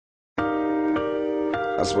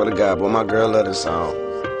I swear to God, boy, my girl love this song.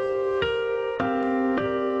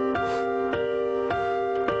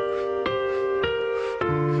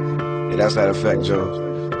 Yeah, that's that effect, Joe.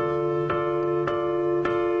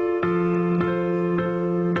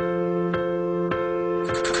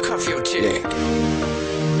 Yeah.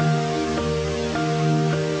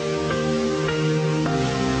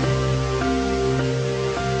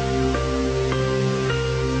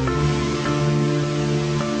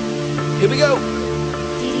 Here we go.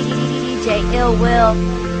 DJ Ill Will,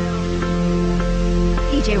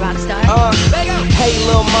 DJ Rockstar. Hey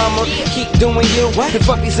little mama, keep doing you. And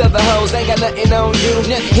fuck these other hoes, ain't got nothing on you.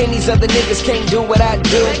 And these other niggas can't do what I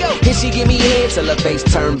do. And she give me head till her face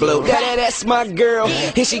turn blue. That's my girl,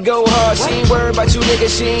 and she go hard. She ain't worried about you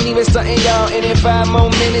niggas, she ain't even stuntin' y'all. And in 5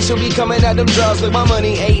 more minutes, she'll be coming out them draws with my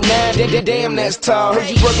money 8, 9. Damn, that's tall. Heard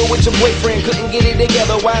you working with your boyfriend, couldn't get it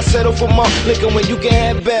together. Why settle for more liquor when you can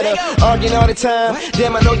have better? Arguing all the time,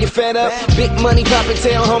 damn, I know you're fed up. Big money poppin',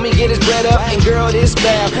 tell homie get his bread up. And girl, this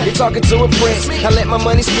bad, you're talking to a prince. I let my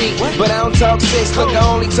money speak, but I don't talk sense. Look, I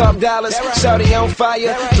only talk dollars. Shawty on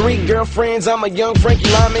fire, 3 girlfriends, I'm a young Frankie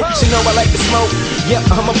Lyman. She know I like to smoke, yep,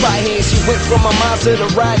 I'm a pothead. She went from my Mazda to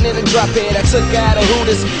riding in a drop head. I took her out of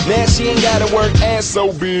Hooters, now she ain't gotta work. Ass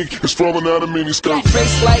so big, it's falling out of mini skirt.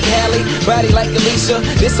 Face like Halle, body like Alicia.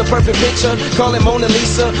 This a perfect picture, call it Mona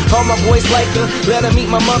Lisa. All my boys like her, let her meet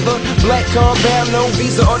my mother. Black compound, no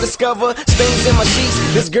visa or discover. Stains in my sheets,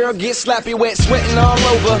 this girl gets sloppy wet, sweating all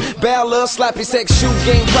over. Bow love, sloppy sex, shoe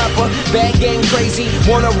game proper. Bad game crazy,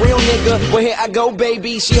 want a real nigga. Well here I go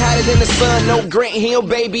baby, she hotter than the sun, no Grant Hill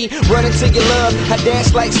baby. Running to your love, I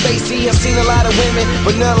dash like Stacy. I've seen a lot of women,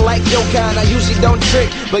 but none like your kind. I usually don't trick,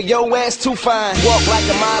 but your ass too fine. Walk like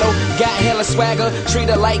a model, got hella swagger. Treat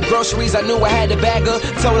her like groceries, I knew I had to bag her.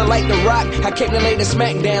 Told her like The Rock, I came to lay the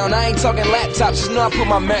smack down. I ain't talking laptops, just know I put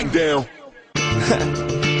my Mac down.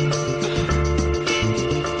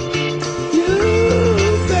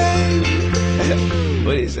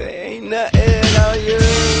 What he say? Ain't nothing on you,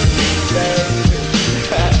 baby.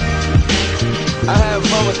 I have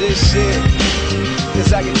fun with this shit,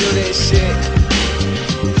 cause I can do this shit.